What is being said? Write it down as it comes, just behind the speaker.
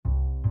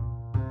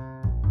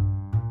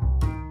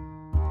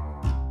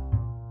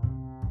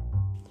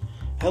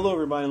Hello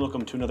everybody and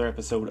welcome to another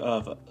episode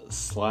of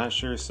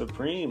Slasher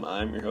Supreme.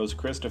 I'm your host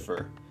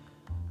Christopher.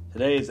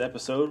 Today's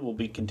episode will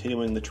be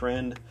continuing the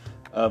trend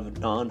of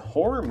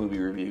non-horror movie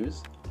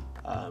reviews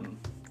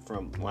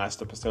from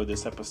last episode,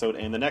 this episode,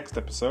 and the next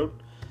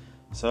episode.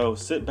 So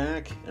sit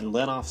back and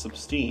let off some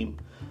steam.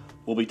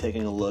 We'll be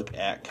taking a look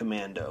at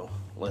Commando.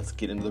 Let's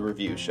get into the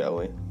review, shall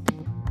we?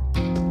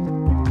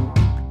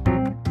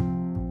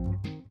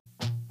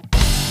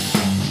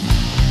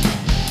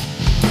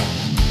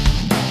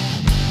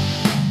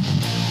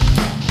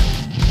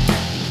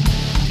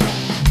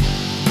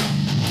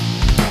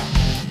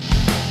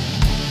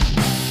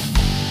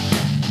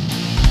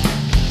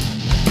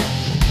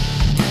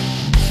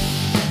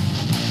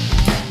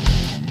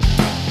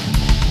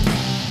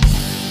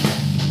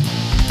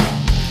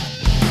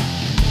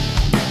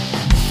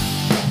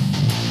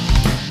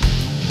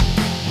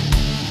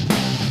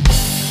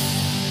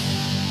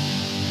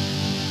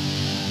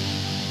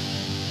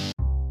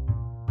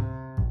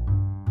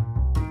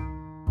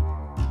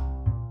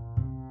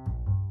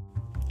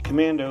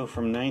 Commando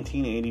from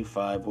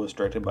 1985 was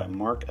directed by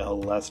Mark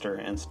L. Lester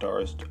and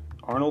stars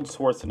Arnold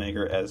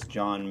Schwarzenegger as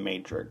John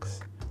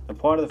Matrix. The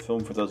plot of the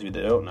film, for those of you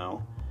that don't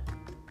know,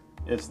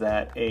 is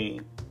that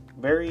a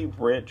very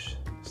rich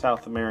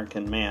South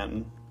American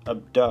man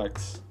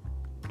abducts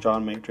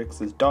John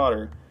Matrix's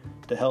daughter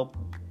to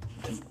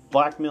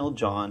blackmail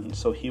John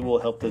so he will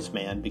help this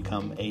man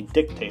become a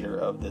dictator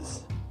of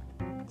this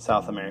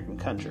South American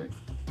country.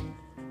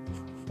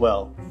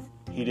 Well,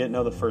 he didn't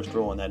know the first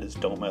rule, and that is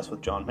don't mess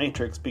with John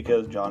Matrix,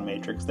 because John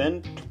Matrix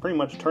then pretty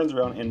much turns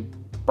around and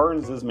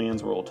burns this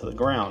man's rule to the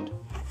ground.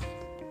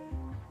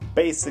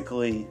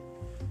 Basically,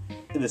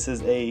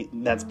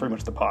 that's pretty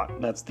much the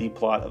plot. That's the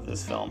plot of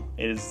this film.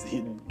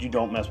 You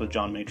don't mess with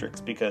John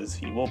Matrix because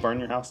he will burn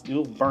your house.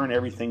 He'll burn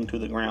everything to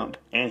the ground,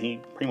 and he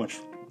pretty much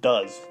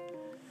does.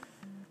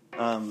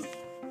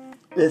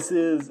 This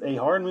is a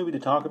hard movie to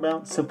talk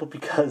about, simply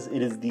because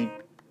it is the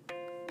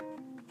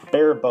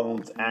bare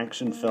bones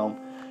action film,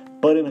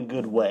 but in a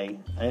good way.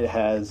 It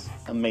has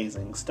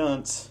amazing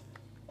stunts,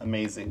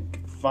 amazing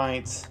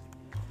fights,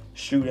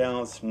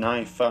 shootouts,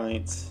 knife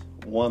fights,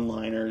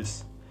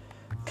 one-liners,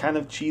 kind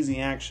of cheesy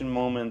action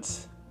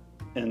moments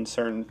in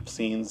certain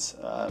scenes.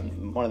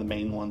 One of the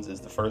main ones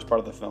is the first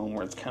part of the film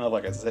where it's kind of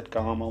like a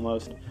sitcom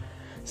almost.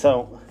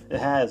 So it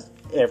has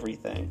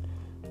everything.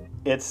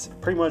 It's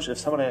pretty much, if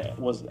someone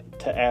was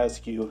to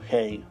ask you,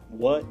 hey,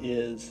 what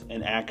is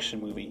an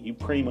action movie? You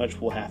pretty much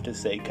will have to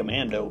say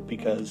Commando,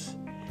 because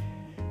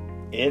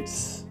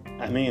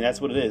that's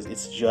what it is.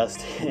 It's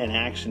just an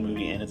action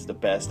movie, and it's the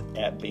best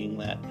at being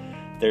that.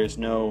 There's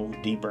no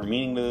deeper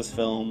meaning to this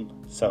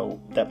film,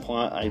 so that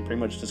plot I pretty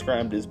much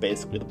described is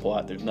basically the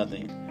plot. There's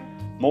nothing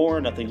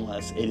more, nothing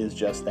less. It is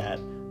just that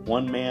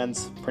one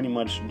man's pretty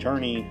much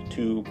journey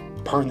to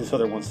burn this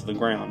other ones to the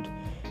ground,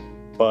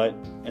 but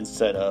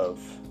instead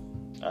of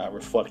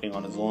reflecting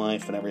on his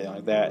life and everything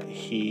like that,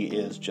 he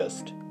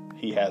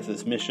has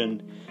this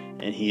mission,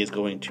 and he is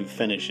going to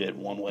finish it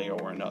one way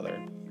or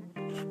another.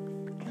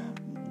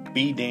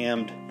 Be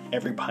damned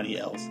everybody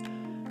else,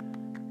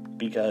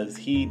 because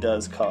he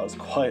does cause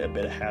quite a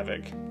bit of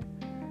havoc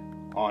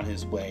on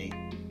his way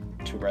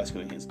to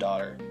rescuing his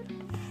daughter.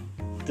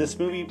 This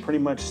movie pretty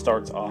much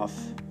starts off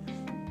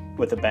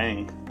with a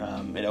bang.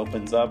 It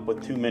opens up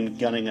with two men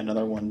gunning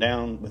another one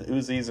down with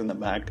Uzis in the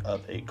back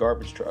of a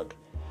garbage truck,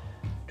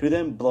 to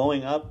them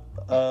blowing up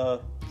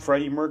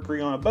Freddie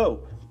Mercury on a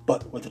boat,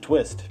 but with a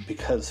twist,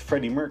 because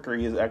Freddie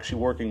Mercury is actually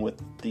working with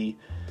the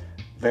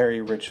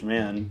very rich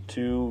man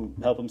to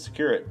help him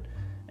secure it.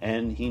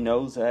 And he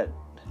knows that,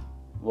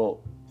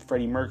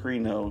 Freddie Mercury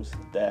knows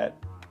that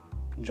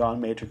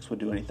John Matrix would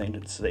do anything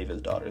to save his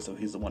daughter, so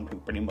he's the one who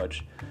pretty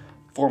much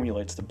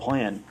formulates the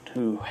plan,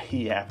 who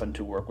he happened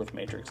to work with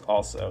Matrix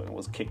also, and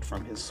was kicked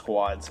from his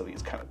squad, so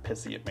he's kind of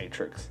pissy at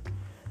Matrix.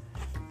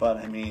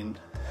 But,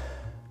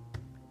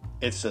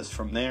 it's just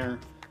from there,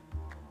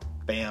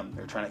 bam,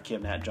 they're trying to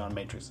kidnap John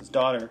Matrix's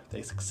daughter,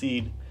 they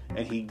succeed,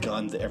 and he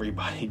guns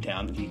everybody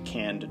down that he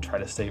can to try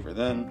to save her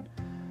then.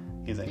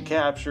 He's then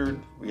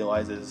captured,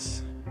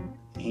 realizes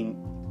he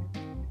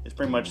is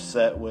pretty much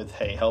set with,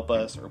 hey, help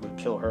us or we'll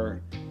kill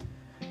her.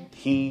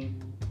 He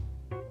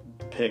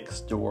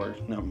picks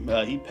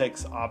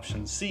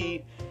option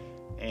C,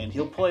 and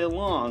he'll play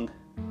along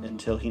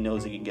until he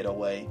knows he can get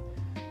away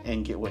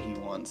and get what he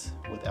wants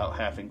without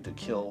having to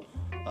kill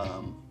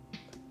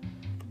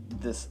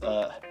this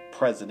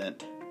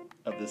president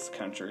of this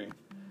country.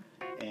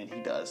 And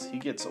he does. He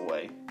gets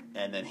away.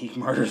 And then he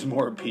murders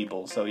more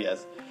people. So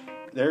yes,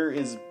 there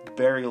is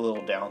very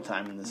little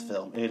downtime in this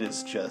film. It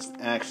is just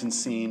action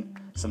scene,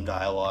 some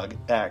dialogue,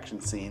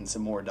 action scene,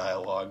 some more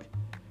dialogue,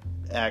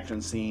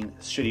 action scene,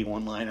 shitty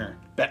one-liner,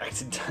 back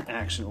to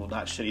action. Well,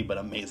 not shitty, but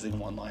amazing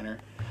one-liner.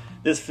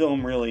 This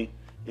film really,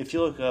 if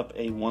you look up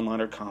a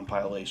one-liner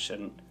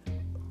compilation,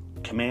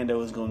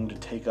 Commando is going to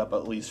take up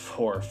at least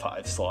 4 or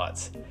 5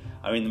 slots.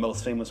 The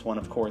most famous one,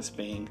 of course,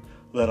 being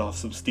Let Off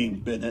Some Steam,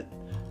 Bennett.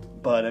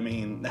 But,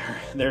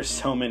 there's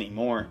so many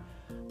more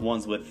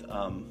ones with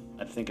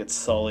I think it's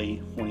Sully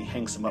when he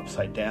hangs him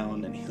upside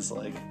down and he's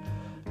like,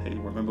 hey,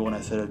 remember when I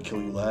said I'd kill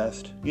you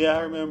last? Yeah,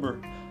 I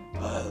remember.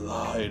 I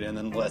lied, and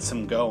then lets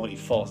him go, and he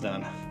falls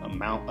down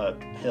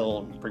a hill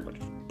and pretty much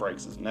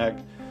breaks his neck.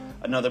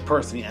 Another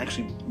person,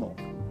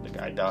 the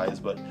guy dies,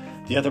 but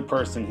the other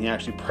person, he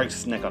actually breaks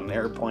his neck on an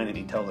airplane, and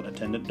he tells an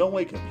attendant, don't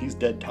wake him, he's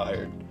dead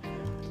tired.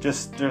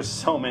 Just, there's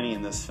so many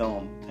in this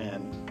film,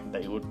 and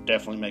they would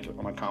definitely make it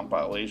on a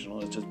compilation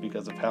list just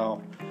because of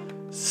how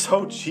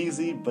so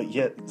cheesy, but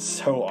yet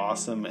so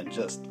awesome, and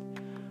just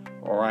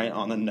right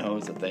on the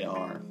nose that they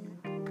are.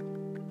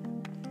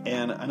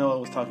 And I know I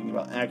was talking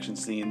about action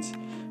scenes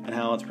and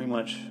how it's pretty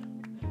much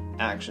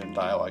action,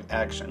 dialogue,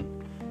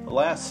 action. The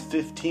last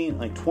 15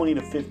 to 20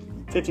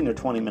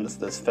 minutes of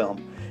this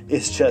film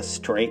is just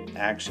straight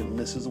action.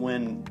 This is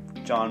when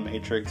John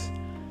Matrix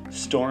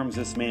storms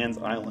this man's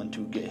island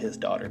to get his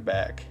daughter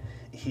back.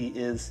 He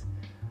is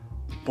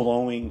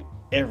blowing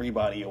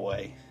everybody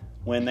away.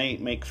 When they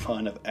make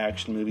fun of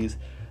action movies,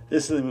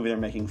 this is the movie they're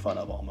making fun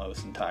of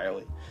almost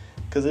entirely.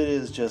 Because it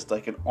is just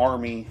like an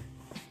army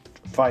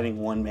fighting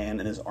one man,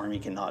 and his army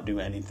cannot do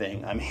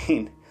anything. I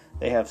mean,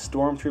 they have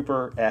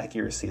stormtrooper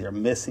accuracy. They're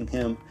missing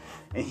him,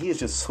 and he is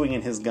just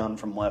swinging his gun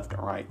from left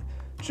and right,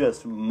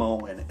 just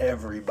mowing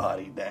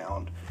everybody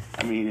down.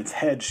 I mean, it's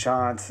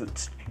headshots,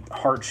 it's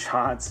heart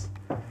shots.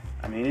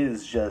 I mean, it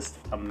is just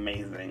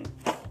amazing.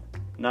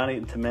 Not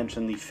even to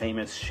mention the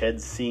famous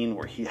shed scene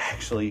where he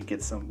actually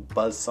gets some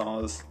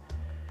buzzsaws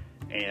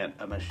and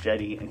a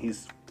machete, and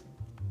he's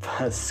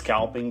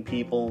scalping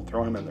people,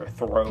 throwing them in their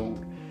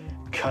throat,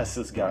 cuts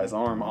this guy's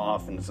arm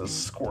off, and it's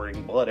just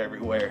squirting blood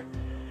everywhere.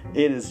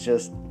 It is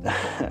just,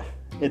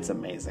 it's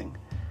amazing.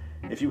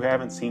 If you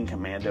haven't seen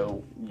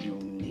Commando, you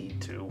need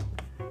to.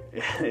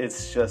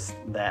 It's just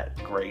that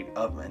great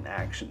of an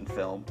action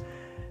film,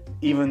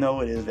 even though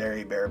it is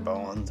very bare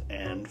bones.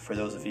 And for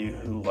those of you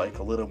who like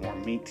a little more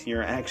meat to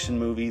your action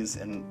movies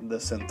in the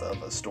sense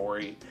of a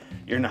story,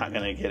 you're not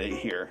going to get it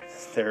here.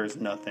 There's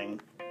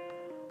nothing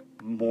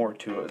more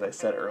to it, as I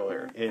said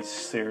earlier. It's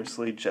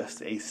seriously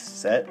just a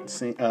set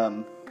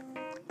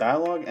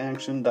dialogue,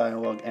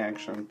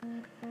 action.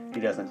 He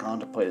doesn't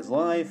contemplate his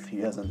life.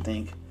 He doesn't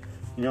think,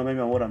 maybe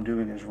what I'm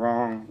doing is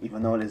wrong,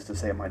 even though it is to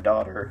save my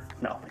daughter.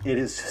 No, it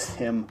is just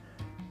him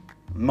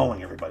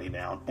mowing everybody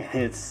down,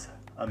 and it's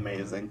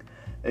amazing.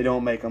 They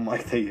don't make them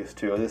like they used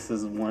to. This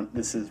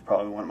is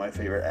probably one of my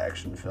favorite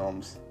action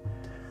films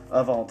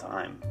of all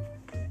time.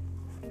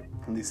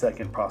 And the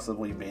second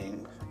possibly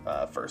being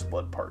First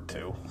Blood Part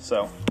 2.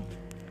 So,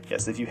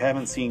 yes, if you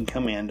haven't seen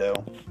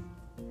Commando,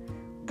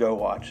 go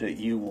watch it.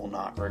 You will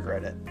not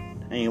regret it.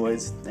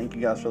 Anyways, thank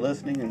you guys for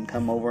listening, and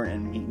come over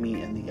and meet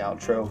me in the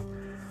outro.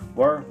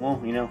 Or,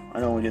 I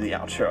know we do the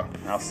outro.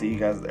 I'll see you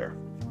guys there.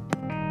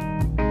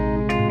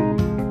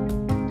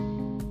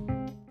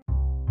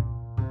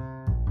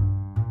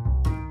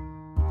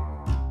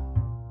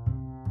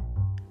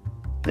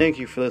 Thank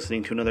you for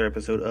listening to another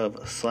episode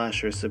of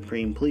Slasher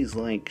Supreme. Please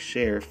like,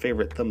 share,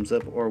 favorite, thumbs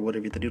up, or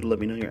whatever you have to do to let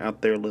me know you're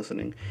out there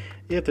listening.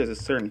 If there's a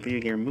certain video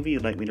game movie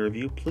you'd like me to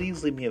review,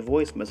 please leave me a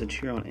voice message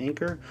here on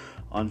Anchor,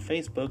 on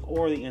Facebook,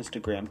 or the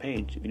Instagram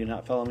page. If you do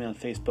not follow me on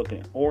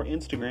Facebook or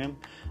Instagram,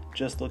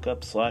 just look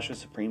up Slasher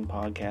Supreme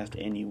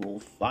Podcast and you will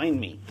find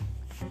me.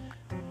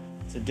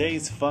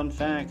 Today's fun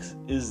facts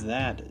is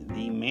that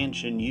the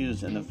mansion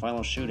used in the final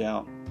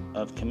shootout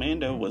of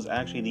Commando was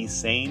actually the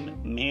same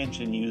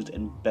mansion used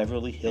in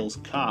Beverly Hills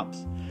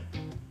Cops.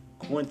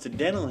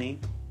 Coincidentally,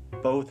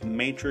 both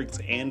Matrix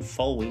and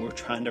Foley were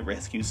trying to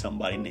rescue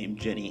somebody named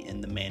Jenny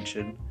in the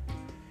mansion.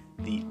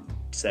 The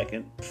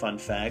second fun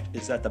fact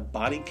is that the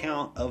body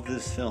count of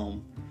this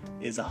film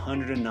is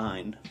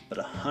 109, but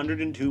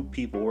 102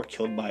 people were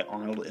killed by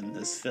Arnold in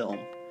this film.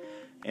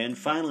 And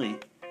finally,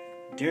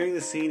 during the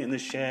scene in the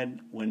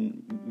shed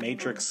when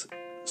Matrix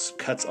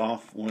cuts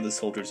off one of the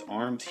soldiers'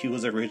 arms, he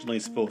was originally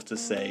supposed to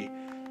say,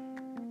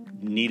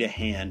 need a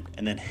hand,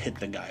 and then hit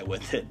the guy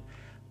with it.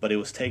 But it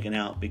was taken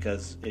out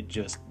because it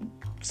just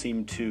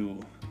seemed too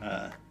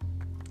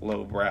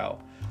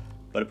lowbrow.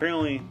 But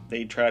apparently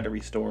they tried to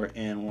restore it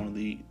in one of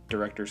the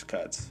director's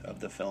cuts of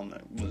the film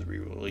that was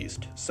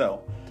re-released.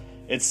 So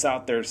it's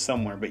out there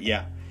somewhere, but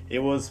yeah, it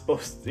was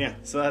supposed to, yeah,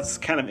 so that's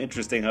kind of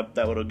interesting.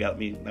 That would have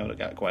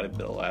got quite a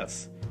bit of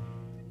laughs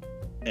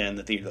in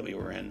the theater that we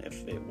were in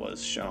if it was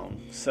shown.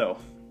 So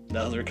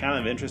those are kind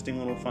of interesting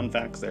little fun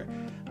facts there.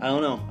 I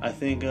don't know. I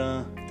think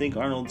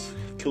Arnold's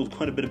killed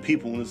quite a bit of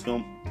people in this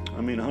film.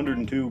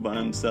 102 by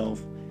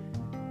himself,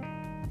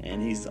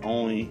 and he's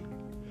only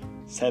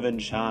 7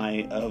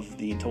 shy of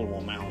the total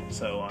amount.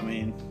 So I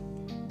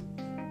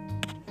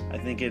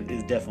think it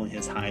is definitely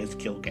his highest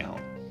kill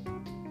count.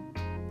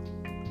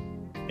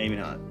 Maybe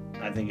not.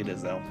 I think it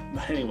is though.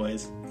 But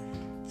anyways,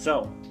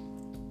 so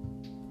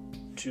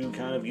to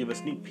kind of give a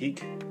sneak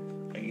peek,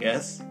 I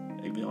guess,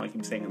 even though I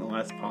keep saying in the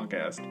last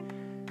podcast,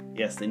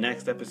 yes, the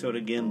next episode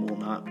again will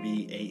not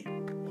be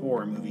a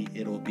horror movie.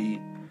 It'll be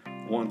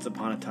Once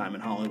Upon a Time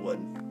in Hollywood.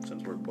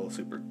 Since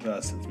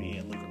me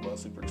and Luke are both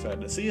super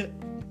excited to see it,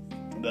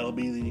 that'll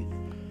be the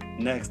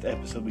next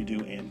episode we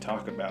do and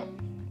talk about.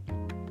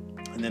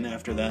 And then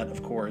after that,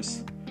 of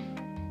course,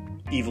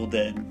 Evil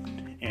Dead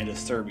and a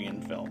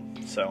Serbian film.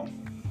 So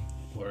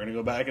we're going to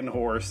go back into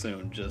horror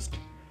soon. Just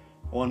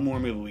one more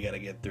movie we got to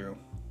get through.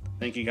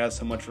 Thank you guys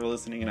so much for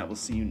listening, and I will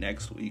see you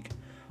next week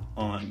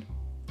on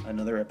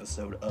another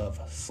episode of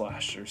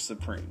Slasher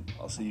Supreme.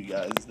 I'll see you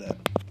guys then.